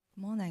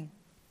Morning.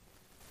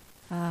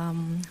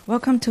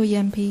 Welcome to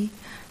EMP.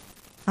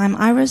 I'm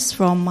Iris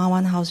from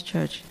Mawan House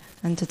Church,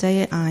 and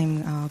today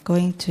I'm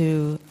going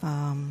to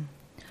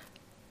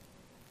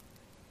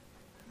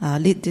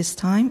lead this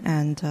time,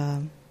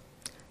 and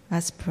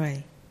let's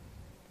pray.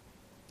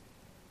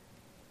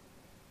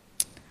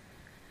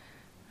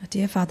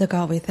 Dear Father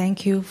God, we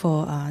thank you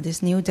for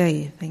this new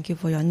day. Thank you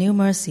for your new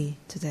mercy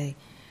today.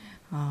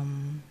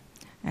 Lord,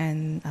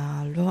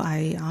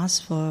 I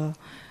ask for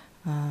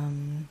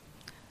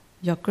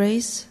your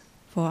grace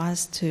for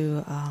us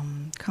to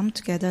come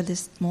together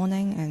this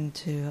morning and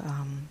to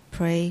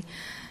pray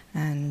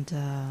and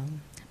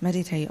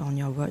meditate on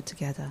your word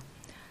together.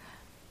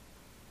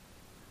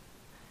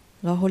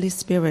 Lord, Holy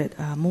Spirit,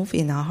 move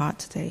in our heart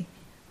today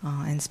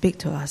and speak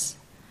to us.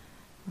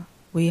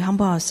 We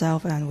humble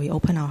ourselves and we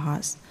open our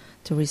hearts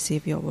to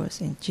receive your words.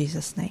 In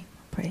Jesus' name,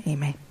 pray.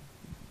 Amen.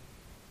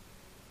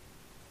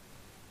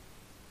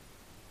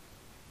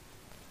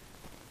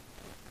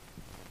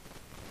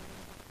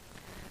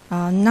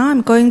 Now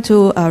I'm going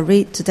to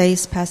read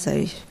today's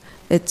passage.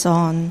 It's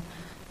on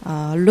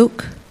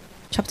Luke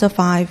chapter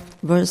 5,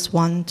 verse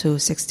 1 to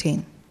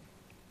 16.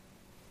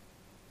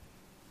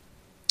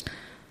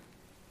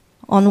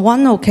 On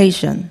one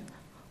occasion,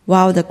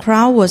 while the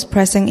crowd was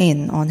pressing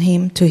in on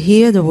him to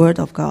hear the word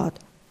of God,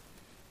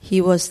 he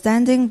was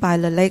standing by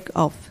the lake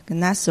of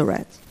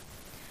Gennesaret,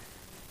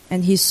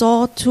 and he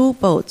saw two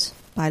boats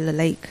by the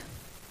lake.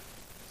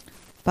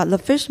 But the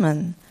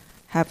fishermen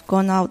have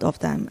gone out of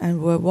them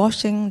and were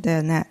washing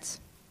their nets.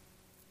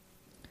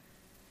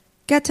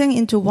 Getting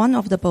into one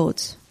of the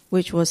boats,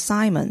 which was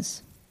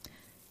Simon's,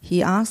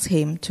 he asked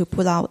him to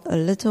pull out a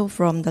little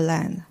from the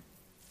land.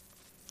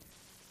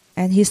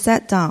 And he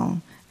sat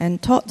down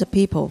and taught the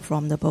people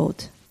from the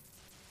boat.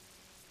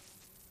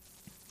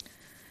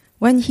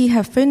 When he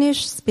had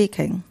finished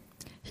speaking,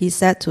 he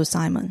said to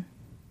Simon,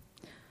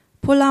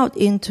 "Pull out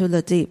into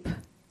the deep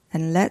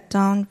and let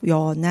down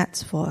your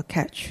nets for a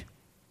catch."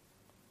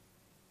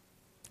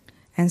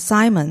 And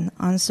Simon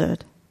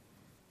answered,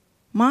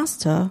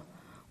 "Master,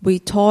 we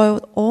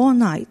toiled all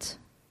night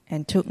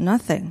and took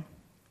nothing.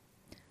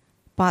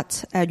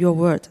 But at your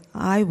word,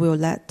 I will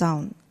let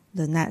down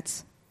the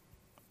nets."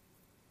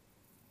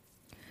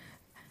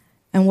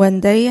 And when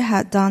they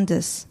had done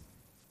this,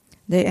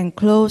 they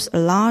enclosed a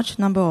large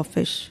number of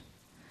fish,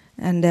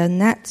 and their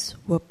nets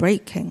were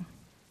breaking.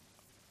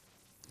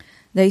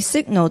 They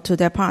signaled to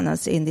their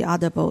partners in the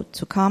other boat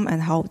to come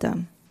and help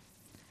them.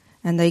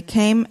 And they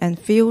came and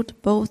filled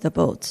both the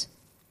boats,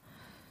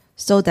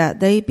 so that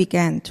they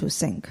began to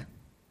sink.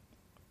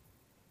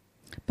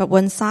 But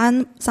when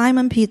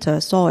Simon Peter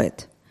saw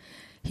it,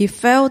 he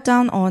fell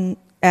down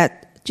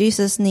at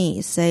Jesus'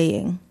 knees,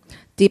 saying,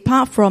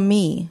 "Depart from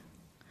me,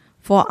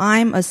 for I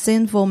am a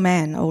sinful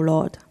man, O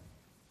Lord."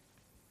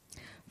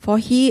 For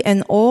he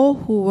and all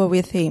who were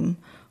with him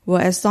were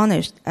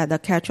astonished at the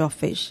catch of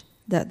fish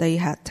that they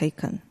had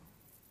taken.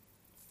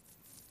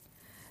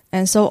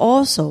 And so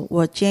also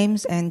were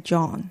James and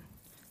John,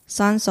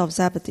 sons of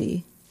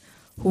Zebedee,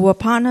 who were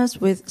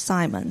partners with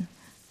Simon.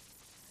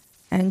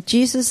 And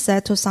Jesus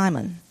said to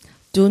Simon,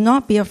 "Do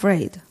not be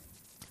afraid.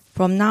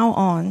 From now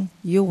on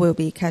you will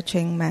be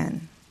catching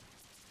men."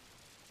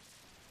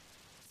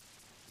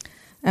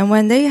 And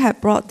when they had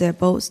brought their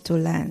boats to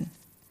land,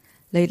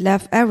 they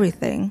left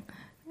everything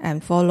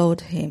and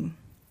followed him.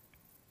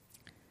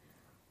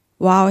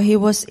 While he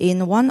was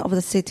in one of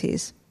the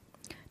cities,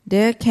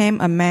 there came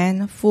a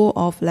man full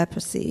of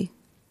leprosy,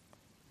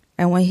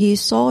 and when he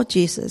saw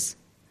Jesus,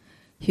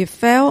 he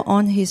fell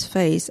on his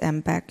face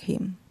and begged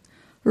him,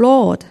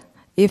 "Lord,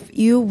 if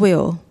you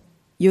will,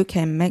 you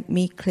can make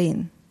me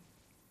clean."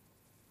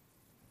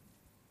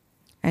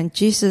 And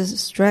Jesus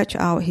stretched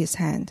out his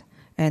hand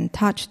and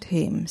touched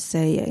him,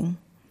 saying,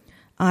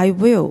 "I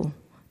will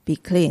be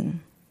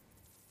clean."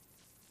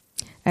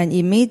 And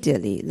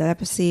immediately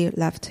leprosy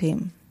left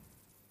him.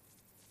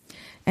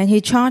 And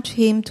he charged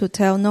him to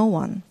tell no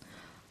one,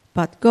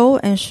 but go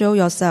and show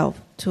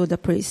yourself to the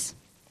priest,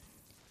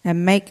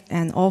 and make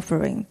an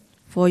offering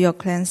for your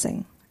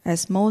cleansing,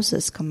 as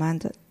Moses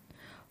commanded,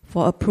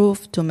 for a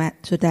proof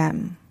to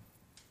them.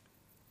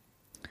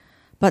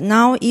 But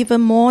now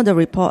even more the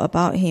report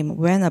about him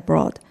went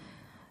abroad,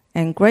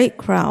 and great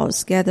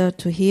crowds gathered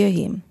to hear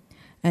him,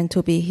 and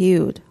to be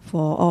healed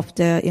of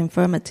their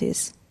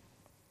infirmities.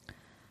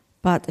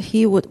 But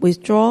he would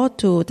withdraw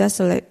to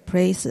desolate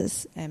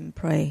places and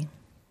pray.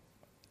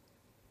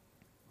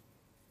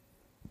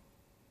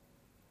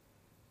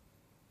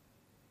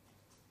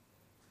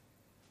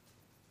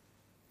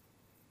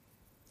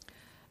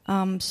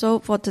 So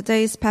for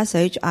today's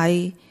passage,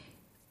 I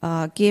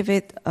give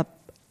it a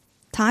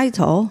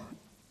title,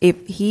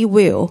 "If He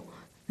Will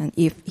and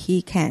If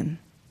He Can."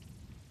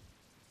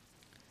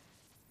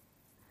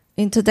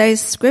 In today's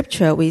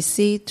scripture, we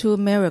see two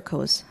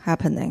miracles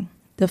happening.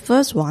 The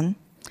first one,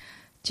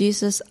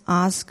 Jesus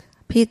asked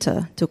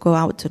Peter to go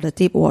out to the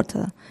deep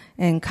water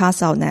and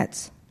cast out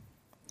nets.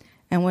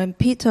 And when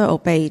Peter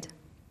obeyed,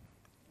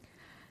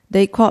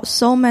 they caught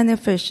so many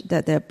fish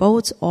that their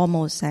boats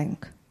almost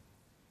sank.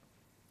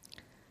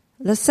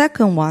 The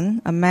second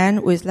one, a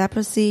man with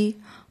leprosy,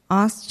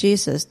 asked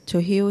Jesus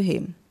to heal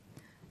him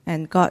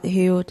and got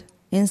healed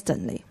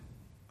instantly.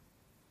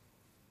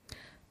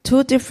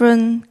 Two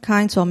different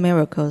kinds of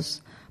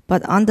miracles,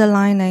 but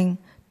underlining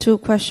two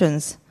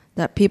questions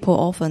that people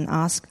often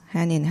ask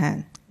hand in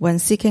hand when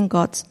seeking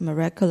God's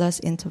miraculous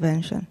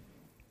intervention.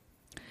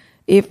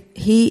 If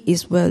He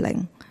is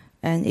willing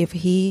and if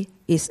He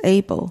is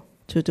able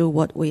to do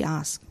what we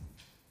ask.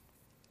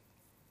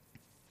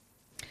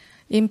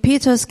 In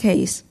Peter's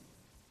case,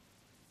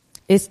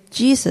 it's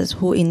Jesus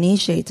who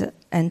initiated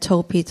and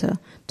told Peter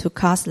to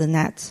cast the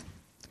net.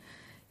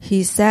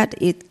 He said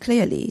it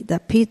clearly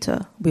that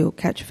Peter will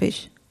catch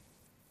fish.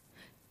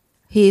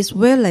 He is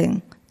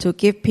willing to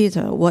give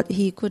Peter what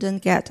he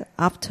couldn't get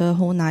after a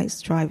whole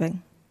night's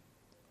driving.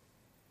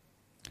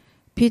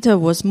 Peter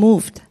was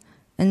moved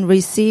and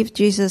received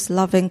Jesus'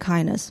 loving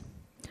kindness,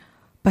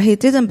 but he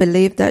didn't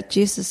believe that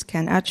Jesus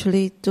can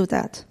actually do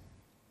that.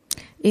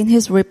 In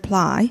his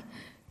reply,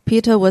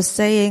 Peter was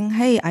saying,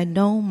 hey, I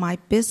know my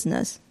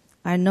business.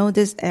 I know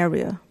this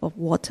area of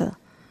water.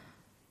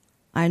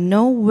 I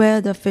know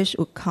where the fish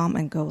would come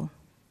and go.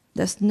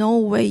 There's no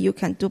way you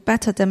can do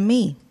better than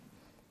me.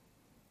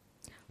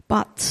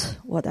 But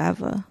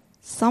whatever,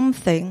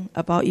 something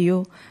about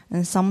you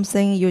and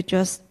something you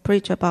just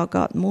preach about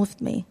God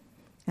moved me,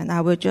 and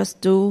I will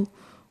just do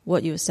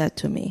what you said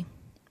to me.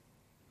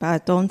 But I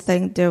don't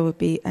think there will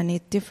be any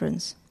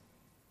difference.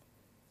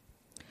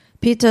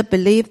 Peter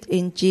believed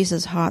in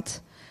Jesus' heart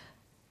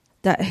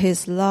that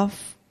his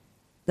love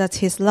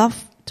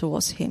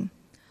towards him,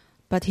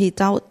 but he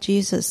doubted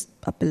Jesus'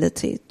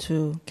 ability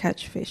to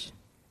catch fish.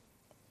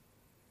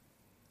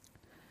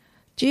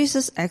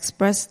 Jesus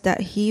expressed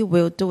that he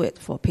will do it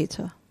for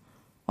Peter.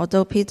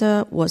 Although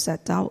Peter was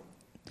at doubt,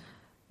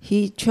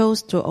 he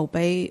chose to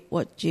obey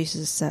what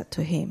Jesus said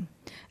to him,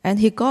 and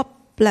he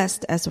got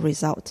blessed as a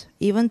result,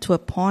 even to a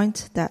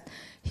point that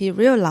he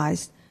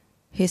realized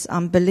his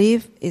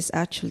unbelief is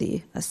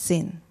actually a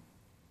sin.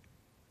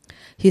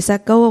 He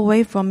said, "Go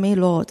away from me,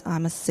 Lord,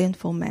 I'm a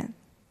sinful man."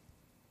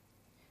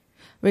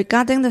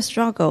 Regarding the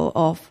struggle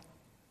of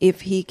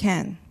if he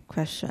can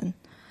question,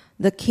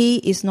 the key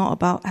is not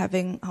about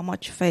having how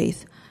much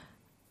faith,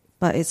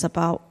 but it's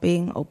about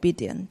being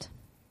obedient.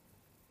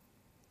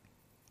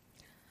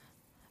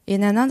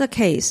 In another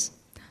case,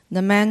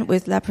 the man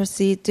with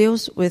leprosy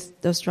deals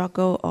with the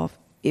struggle of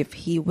if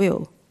he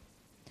will.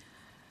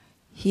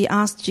 He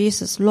asked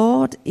Jesus,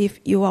 "Lord,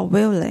 if you are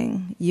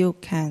willing, you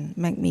can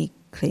make me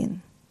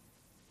clean."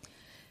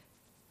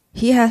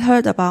 He had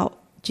heard about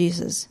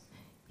Jesus.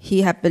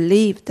 He had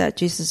believed that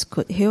Jesus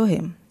could heal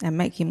him and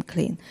make him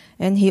clean.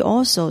 And he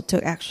also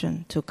took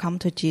action to come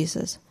to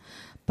Jesus.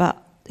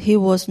 But he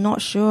was not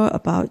sure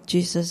about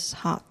Jesus'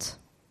 heart.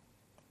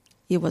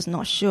 He was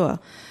not sure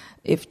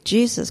if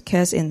Jesus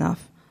cares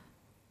enough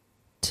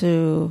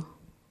to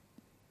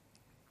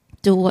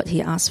do what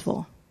he asked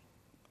for.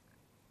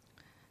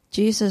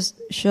 Jesus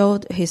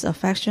showed his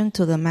affection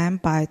to the man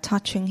by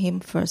touching him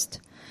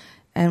first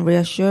and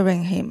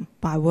reassuring him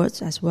by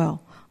words as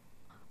well.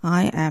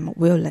 "I am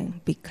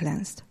willing, be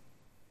cleansed."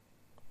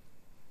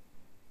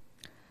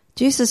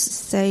 Jesus is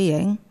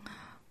saying,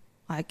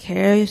 "I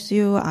care for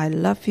you, I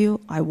love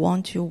you, I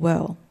want you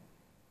well."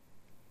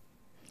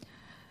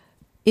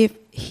 If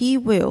he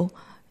will,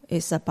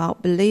 it's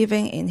about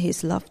believing in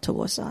his love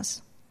towards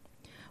us.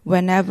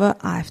 Whenever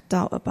I've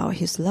doubt about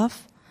his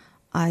love,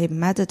 I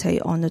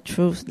meditate on the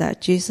truth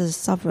that Jesus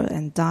suffered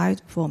and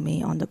died for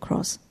me on the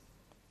cross.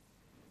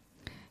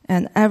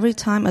 And every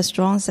time a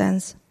strong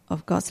sense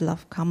of God's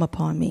love come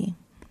upon me.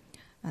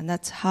 And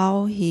that's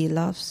how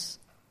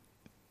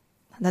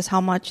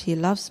much he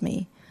loves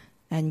me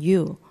and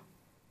you.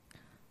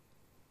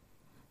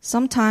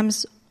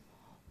 Sometimes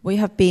we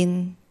have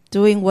been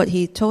doing what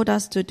he told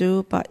us to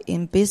do, but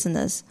in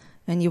business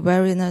and in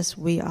weariness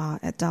we are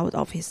at doubt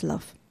of his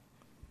love.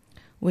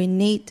 We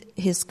need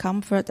his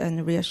comfort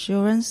and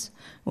reassurance.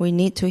 We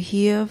need to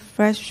hear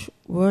fresh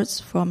words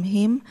from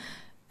him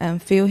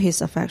and feel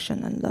his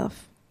affection and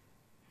love.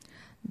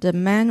 The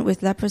man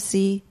with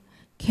leprosy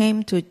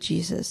came to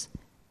Jesus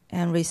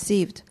and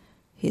received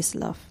his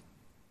love.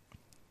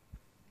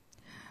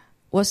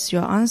 What's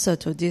your answer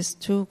to these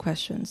two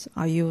questions?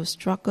 Are you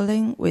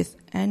struggling with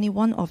any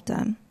one of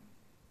them?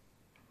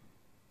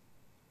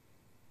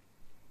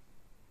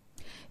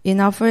 In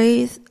our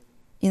faith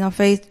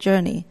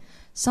journey,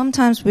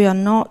 sometimes we are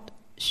not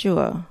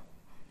sure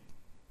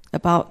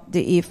about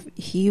the if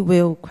he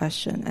will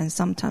question, and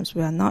sometimes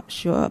we are not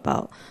sure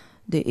about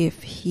the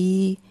if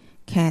he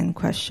can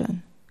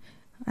question.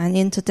 And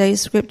in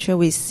today's scripture,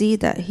 we see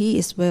that he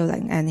is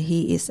willing and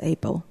he is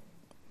able.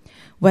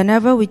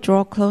 Whenever we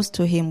draw close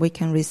to him, we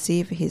can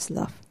receive his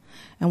love.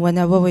 And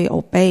whenever we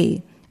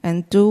obey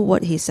and do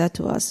what he said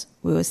to us,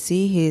 we will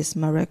see his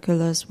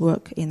miraculous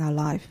work in our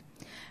life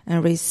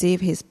and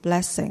receive his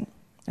blessing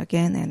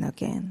again and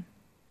again.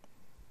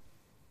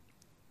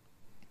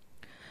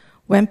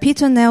 When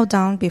Peter knelt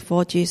down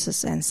before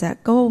Jesus and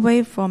said, "Go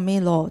away from me,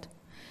 Lord,"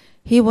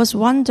 he was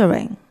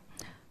wondering,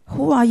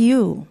 "Who are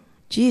you,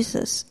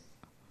 Jesus?"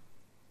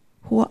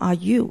 Who are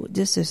you?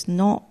 This is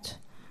not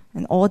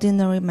an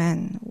ordinary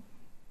man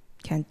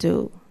can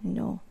do,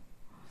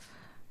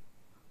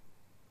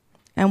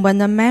 And when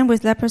the man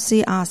with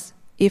leprosy asked,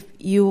 if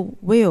you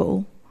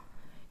will,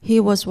 he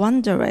was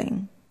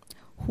wondering,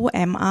 who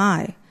am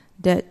I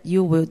that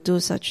you will do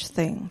such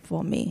thing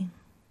for me?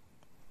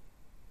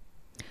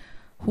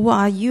 Who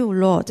are you,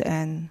 Lord,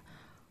 and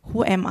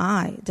who am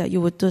I that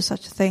you would do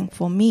such a thing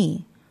for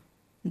me?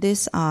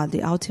 These are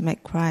the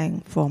ultimate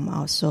crying from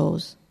our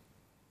souls.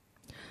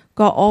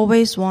 God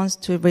always wants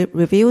to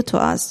reveal to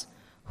us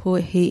who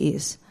He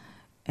is,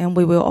 and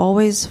we will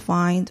always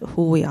find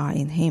who we are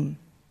in Him.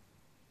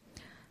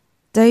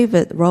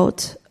 David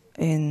wrote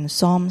in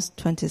Psalms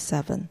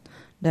 27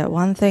 that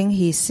one thing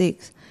he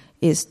seeks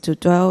is to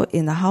dwell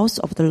in the house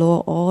of the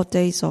Lord all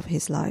days of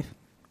his life,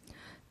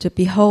 to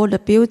behold the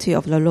beauty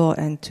of the Lord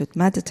and to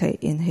meditate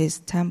in His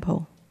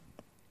temple.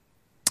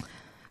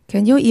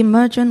 Can you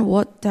imagine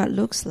what that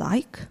looks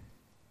like?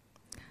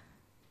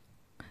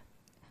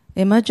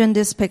 Imagine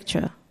this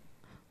picture.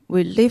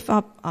 We lift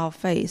up our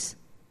face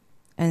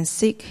and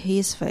seek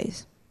His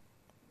face.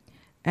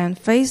 And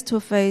face to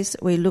face,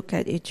 we look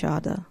at each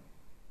other,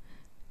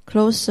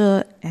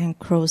 closer and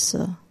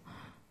closer,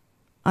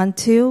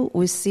 until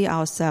we see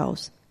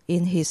ourselves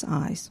in His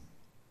eyes.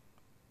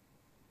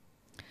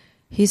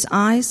 His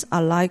eyes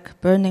are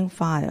like burning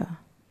fire.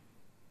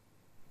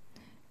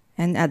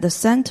 And at the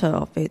center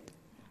of it,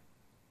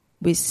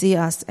 we see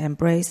us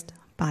embraced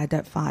by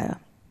that fire,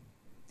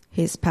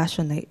 His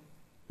passionate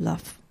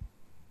love.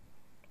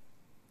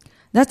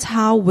 That's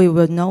how we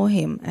will know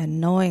Him, and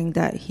knowing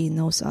that He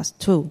knows us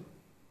too.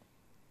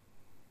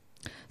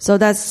 So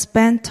let's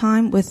spend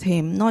time with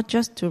Him, not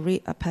just to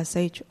read a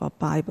passage of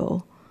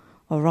Bible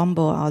or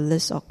rumble our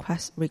list of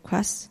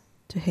requests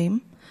to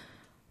Him,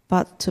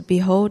 but to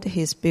behold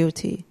His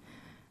beauty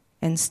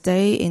and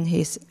stay in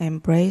His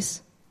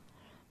embrace,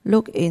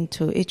 look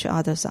into each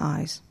other's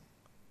eyes,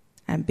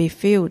 and be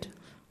filled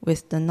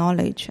with the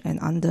knowledge and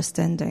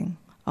understanding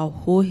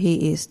of who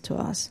He is to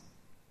us.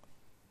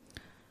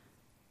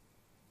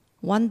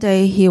 One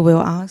day He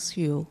will ask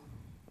you,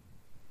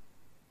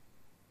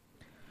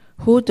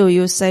 who do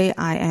you say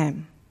I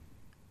am?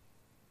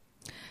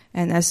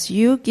 And as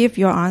you give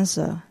your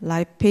answer,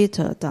 like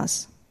Peter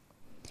does,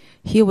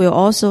 He will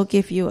also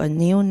give you a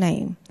new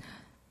name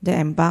that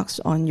embarks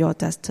on your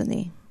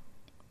destiny.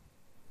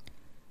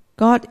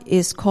 God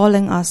is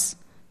calling us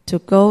to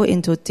go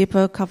into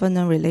deeper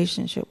covenant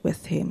relationship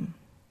with Him.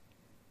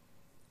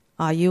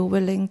 Are you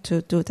willing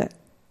to do that?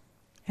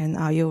 And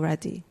are you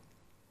ready?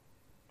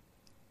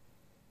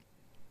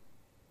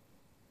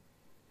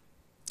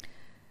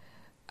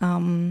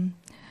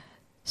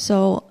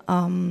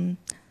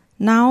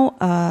 Now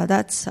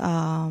let's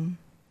have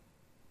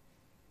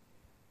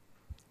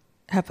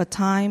a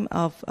time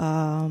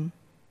of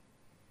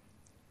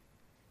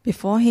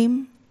before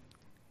Him,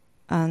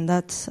 and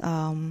that's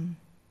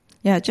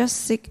just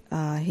seek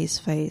His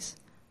face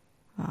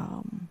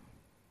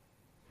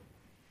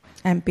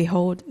and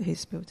behold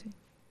His beauty.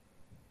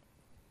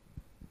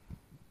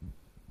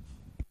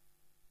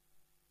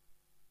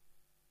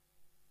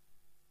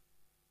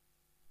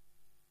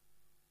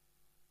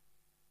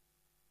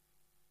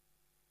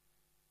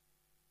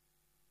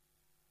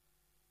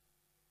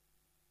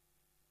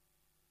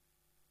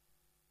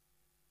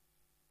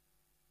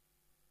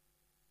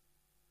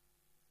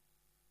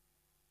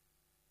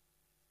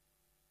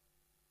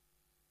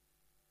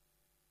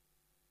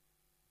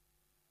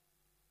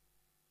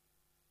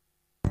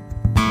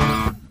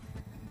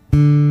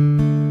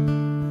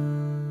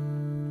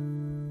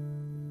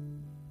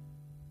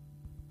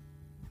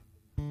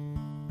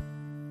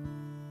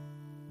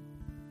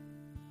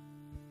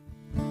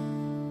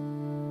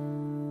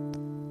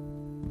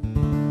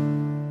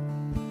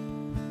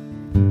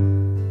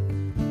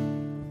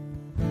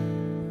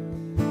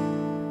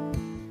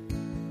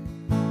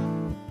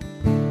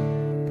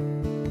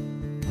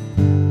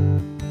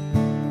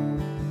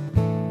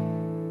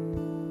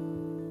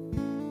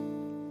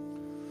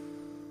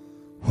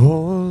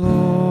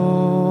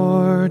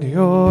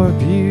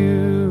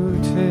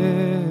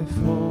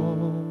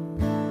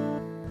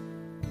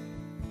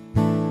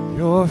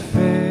 Your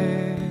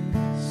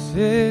face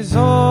is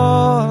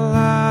all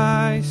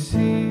I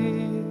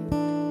see,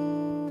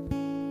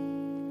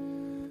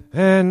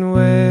 and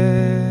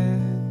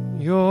when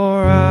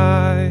your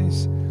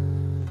eyes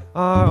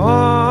are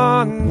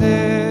on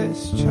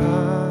this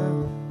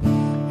child,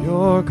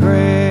 your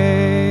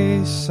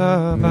grace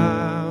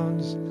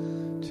abounds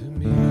to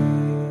me.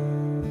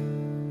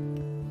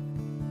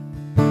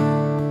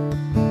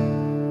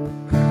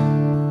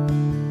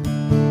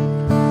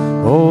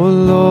 Oh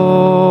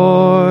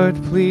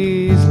Lord,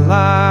 please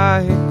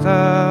light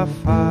the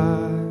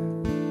fire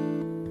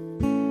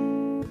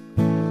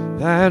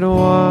that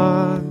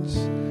once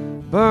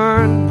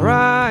burned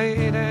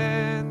bright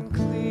and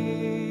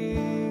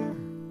clear.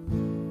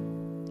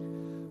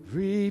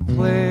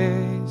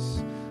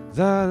 Replace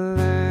the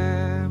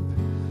lamp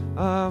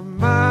of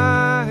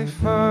my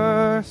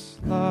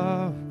first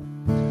love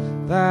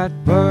that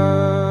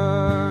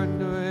burned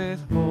with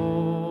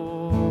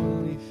holy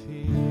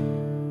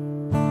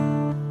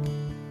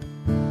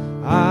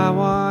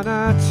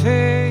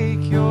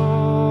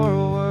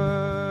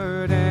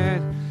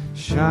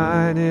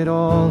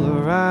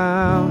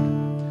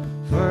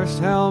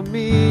help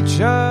me just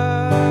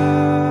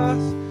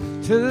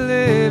to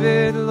live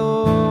it,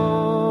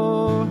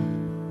 Lord.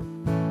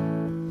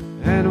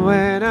 And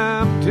when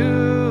I'm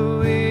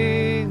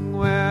doing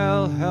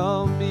well,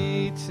 help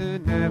me to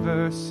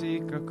never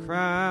seek a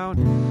crown,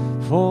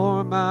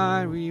 for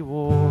my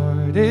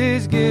reward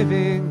is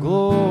giving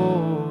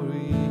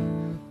glory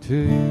to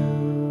you.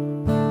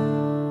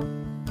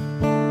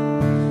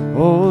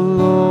 Oh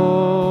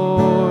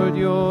Lord,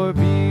 you're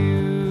beautiful.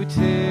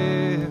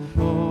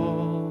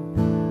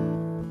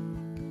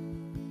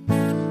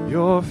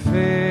 Your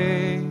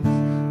faith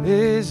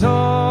is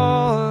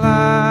all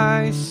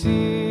I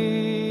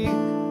seek.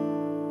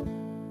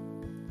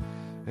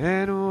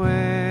 And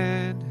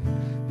when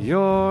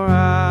your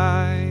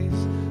eyes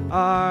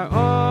are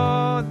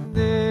on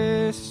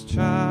this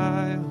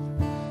child,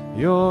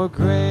 your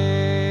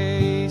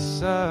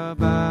grace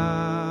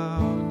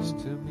abounds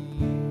to me.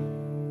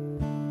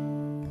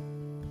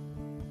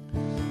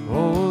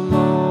 Oh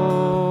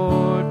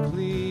Lord,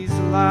 please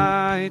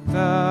light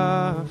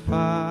the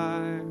fire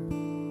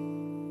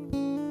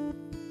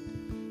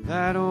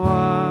that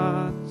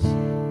once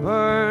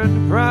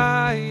burned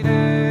bright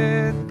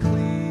and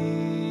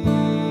clear.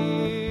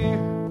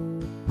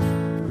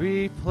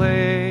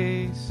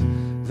 Replace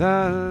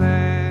the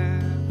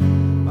lamp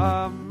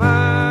of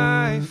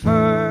my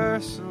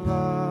first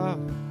love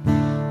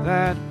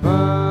that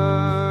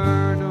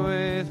burned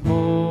with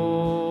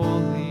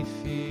holy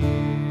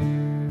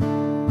fear.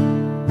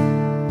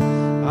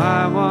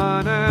 I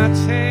wanna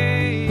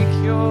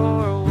take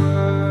your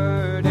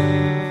word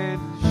and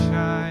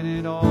shine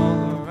it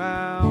all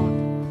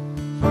around.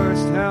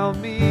 First help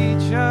me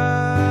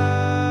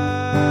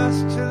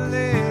just to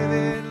live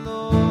it,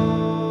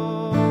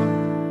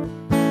 Lord.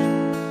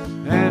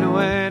 And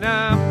when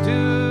I'm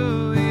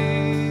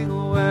doing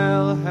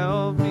well,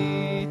 help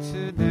me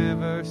to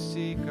never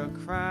seek a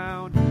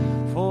crown,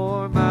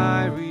 for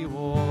my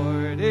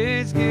reward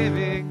is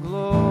giving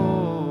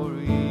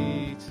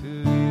glory to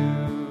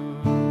you.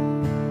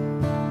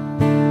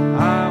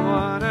 I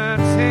wanna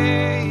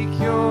take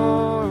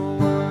your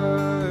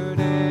word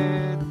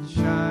and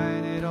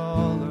shine it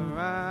all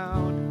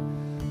around.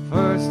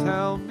 First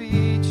help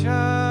me just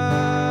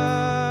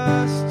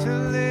to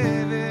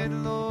live it,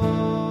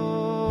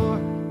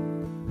 Lord.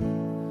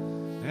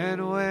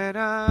 And when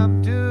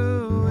I'm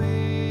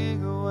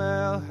doing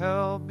well,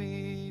 help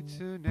me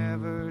to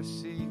never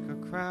seek a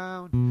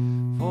crown,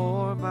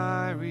 for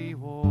my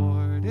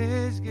reward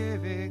is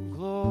giving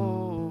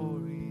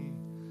glory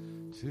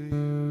to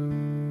you.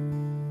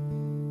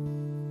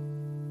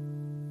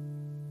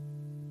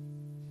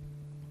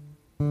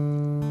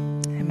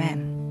 Amen.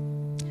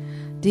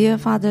 Dear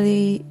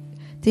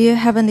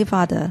Heavenly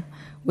Father,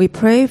 we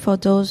pray for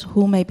those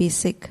who may be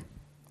sick.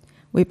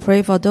 We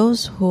pray for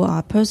those who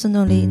are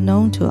personally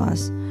known to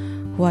us,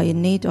 who are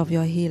in need of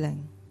your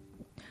healing.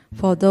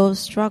 For those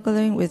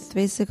struggling with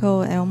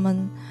physical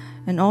ailment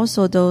and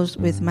also those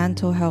with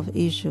mental health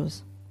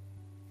issues.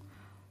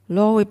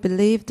 Lord, we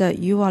believe that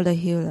you are the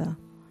healer,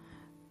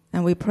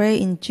 and we pray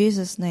in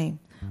Jesus' name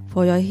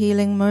for your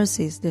healing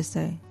mercies this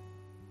day.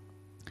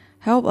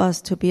 Help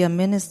us to be a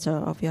minister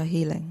of your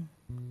healing.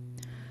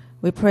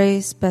 We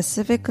pray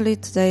specifically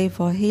today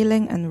for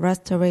healing and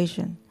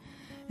restoration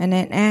and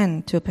an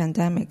end to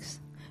pandemics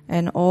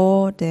and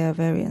all their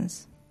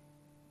variants.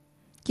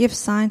 Give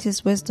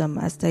scientists wisdom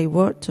as they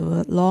work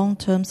toward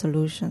long-term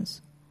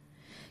solutions.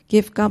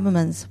 Give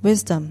governments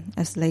wisdom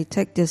as they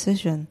take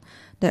decisions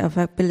that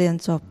affect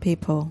billions of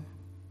people.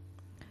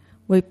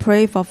 We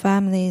pray for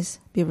families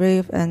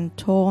bereaved and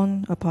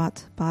torn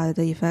apart by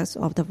the effects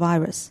of the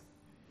virus.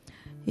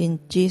 In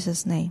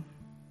Jesus' name,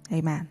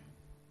 amen.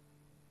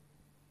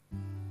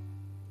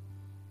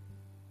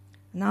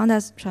 Now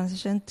let's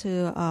transition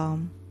to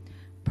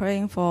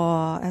praying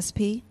for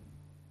SP.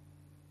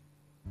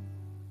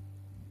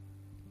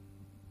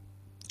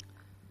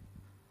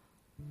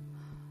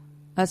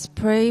 Let's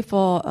pray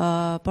for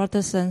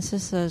brothers and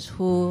sisters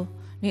who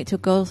need to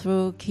go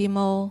through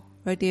chemo,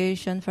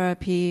 radiation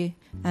therapy,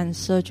 and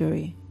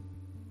surgery.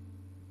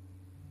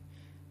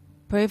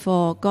 Pray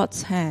for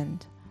God's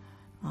hand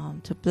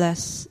to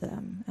bless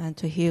them and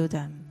to heal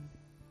them.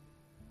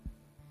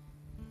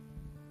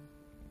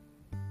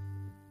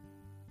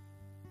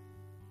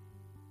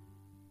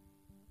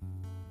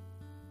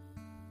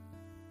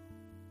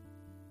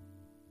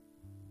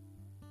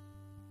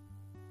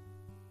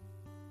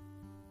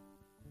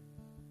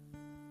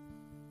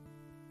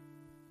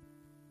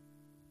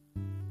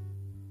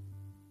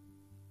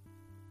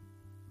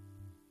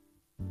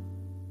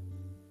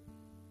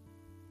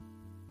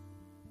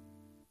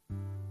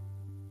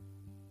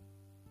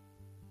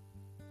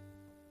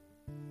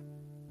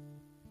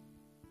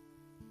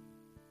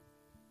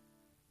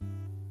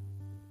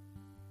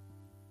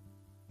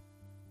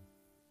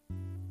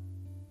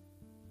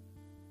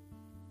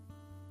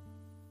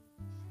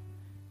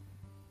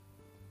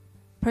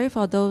 Pray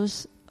for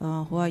those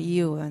who are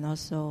ill and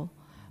also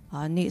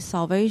need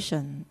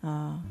salvation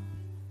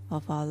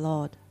of our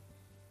Lord.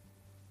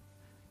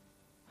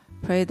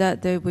 Pray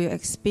that they will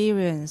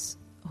experience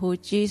who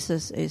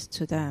Jesus is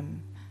to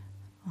them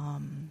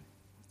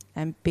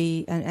and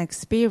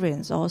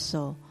experience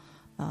also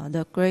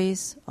the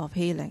grace of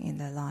healing in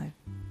their life.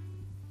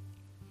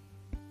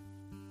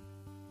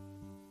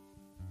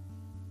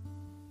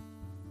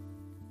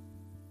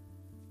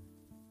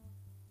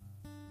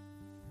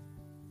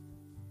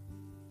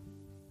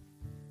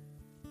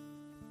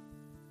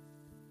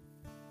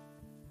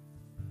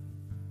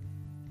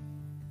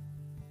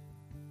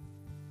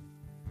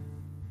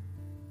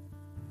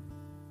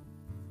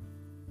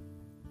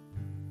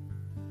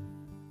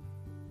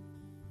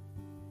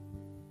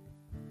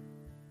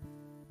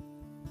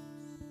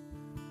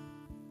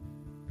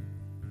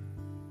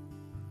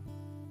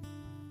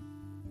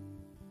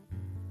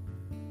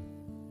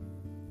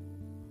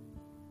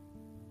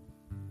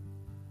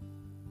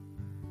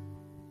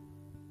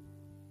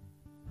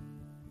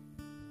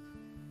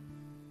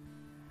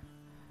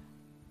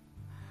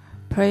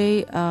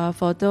 Pray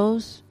for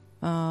those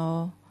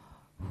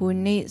who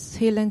needs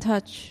healing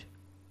touch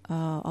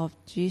of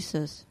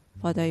Jesus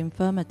for their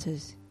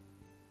infirmities.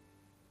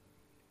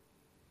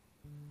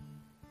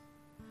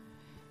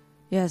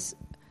 Yes,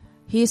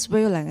 He is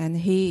willing and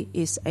He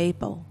is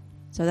able.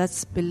 So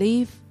let's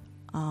believe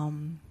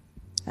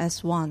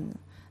as one.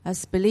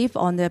 Let's believe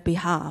on their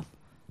behalf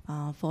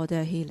for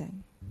their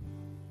healing.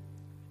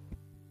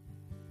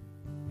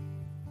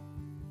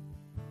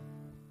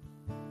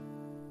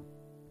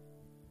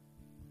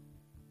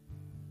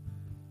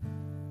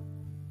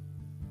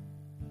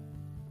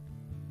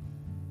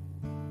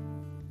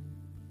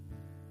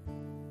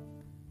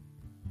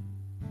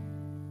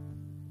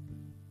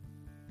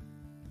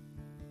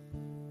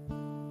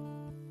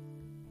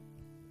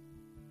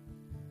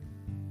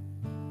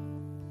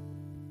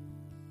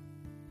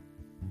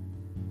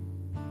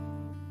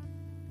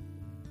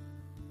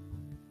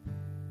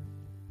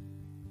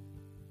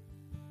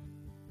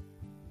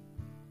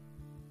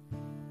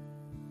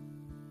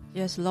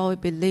 Yes, Lord,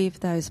 we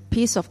believe there is a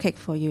piece of cake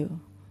for you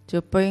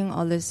to bring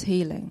all this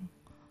healing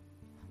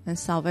and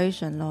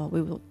salvation, Lord.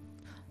 We will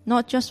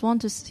not just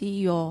want to see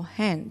your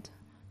hand,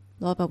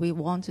 Lord, but we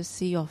want to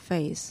see your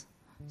face.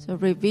 So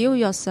reveal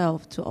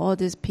yourself to all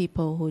these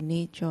people who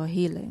need your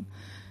healing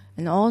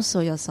and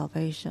also your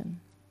salvation.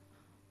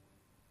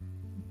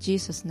 In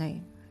Jesus'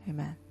 name,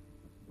 amen.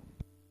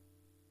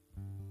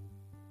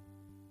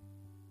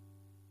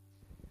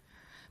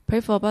 Pray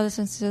for brothers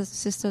and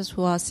sisters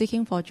who are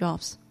seeking for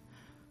jobs.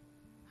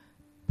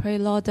 Pray,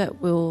 Lord,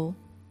 that will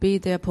be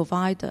their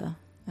provider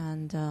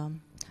and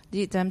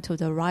lead them to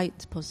the right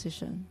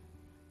position.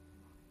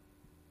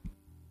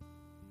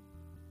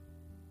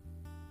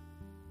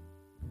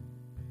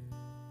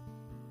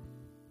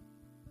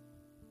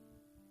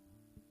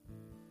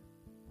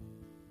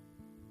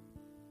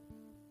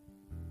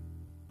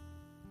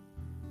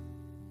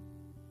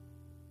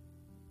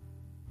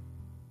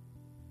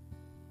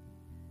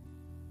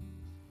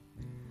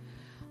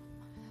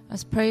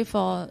 Let's pray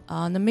for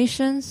the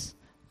missions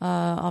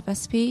of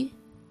SP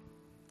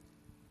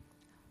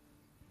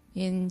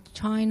in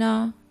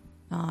China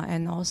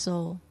and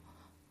also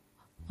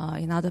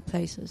in other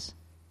places.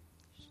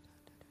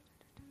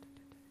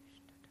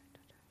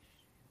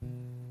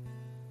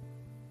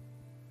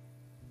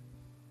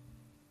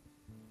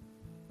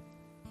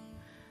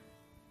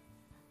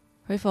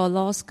 Pray for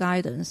Lord's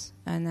guidance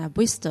and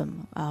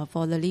wisdom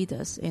for the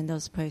leaders in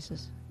those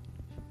places.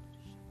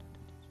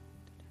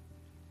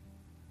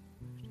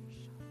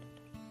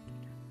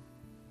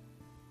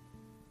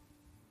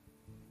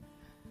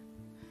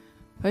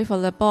 Pray for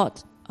the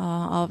board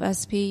of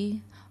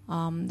SP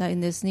that in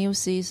this new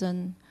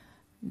season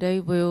they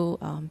will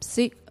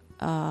seek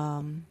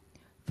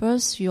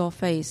first your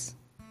face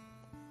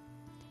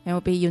and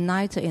will be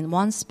united in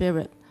one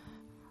spirit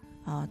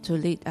to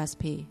lead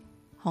SP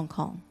Hong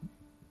Kong.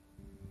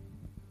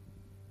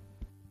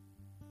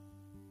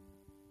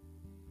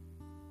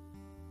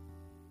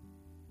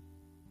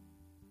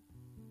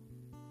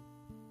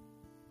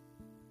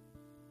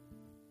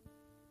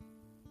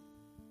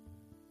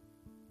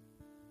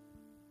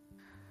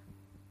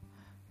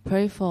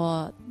 Pray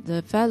for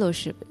the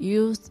fellowship,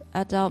 youth,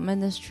 adult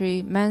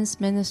ministry, men's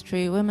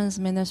ministry, women's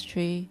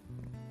ministry.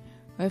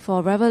 Pray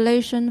for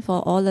revelation for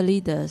all the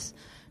leaders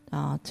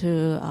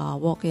to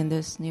walk in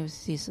this new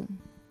season.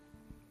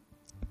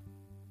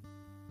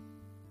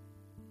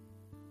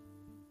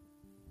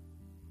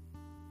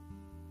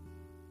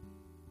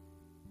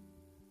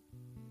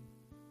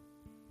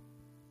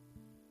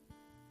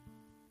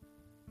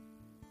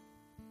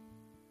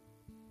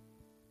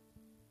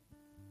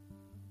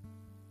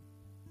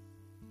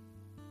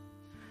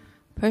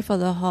 Pray for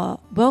the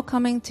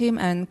welcoming team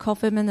and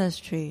coffee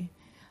ministry,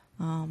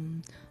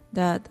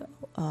 that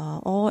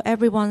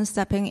everyone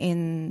stepping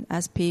in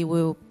SP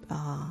will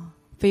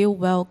feel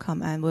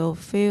welcome and will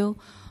feel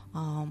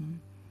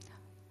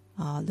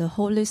the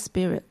Holy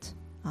Spirit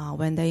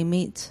when they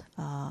meet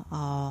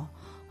our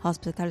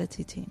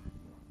hospitality team.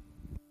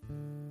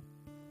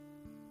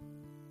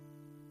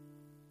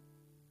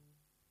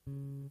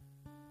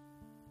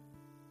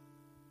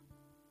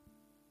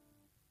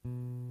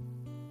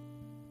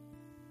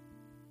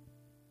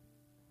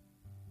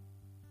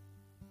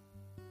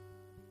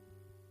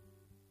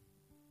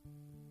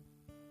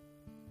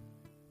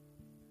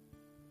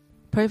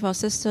 Pray for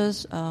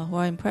sisters who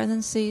are in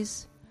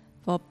pregnancies,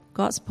 for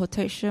God's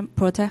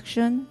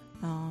protection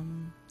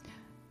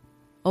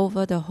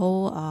over the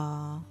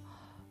whole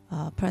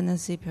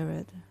pregnancy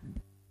period.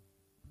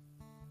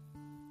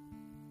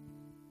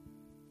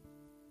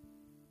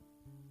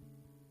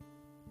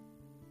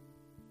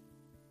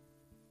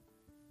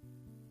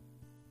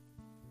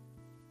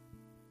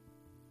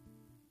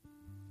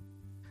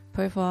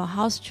 Pray for our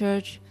house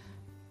church,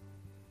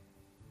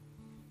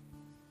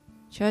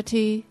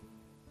 Chetty,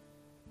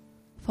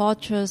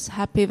 Fortress,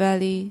 Happy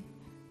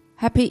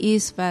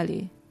East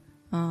Valley,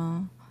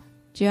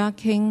 Jia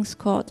King's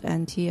Court,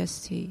 and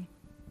TST.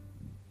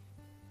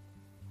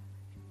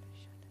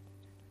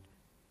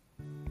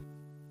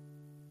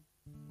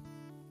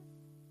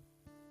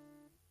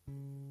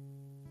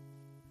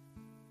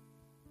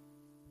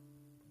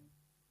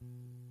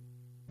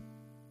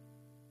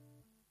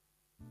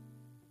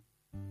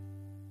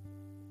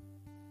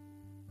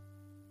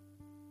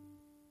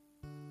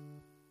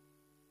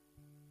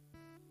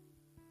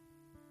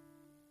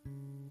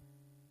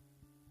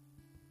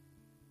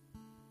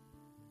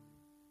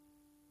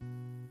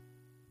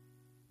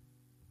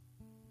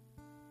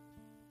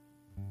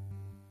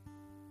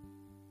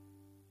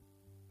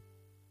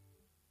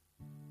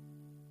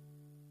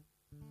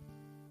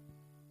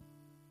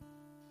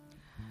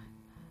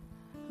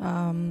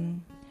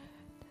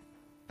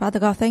 Father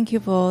God, thank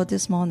you for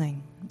this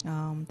morning.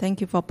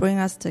 Thank you for bringing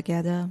us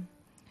together.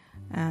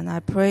 And I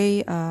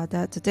pray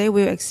that today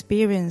we'll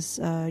experience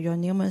your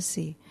new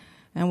mercy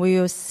and we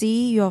will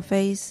see your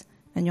face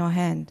and your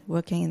hand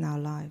working in our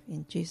life.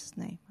 In Jesus'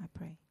 name, I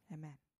pray.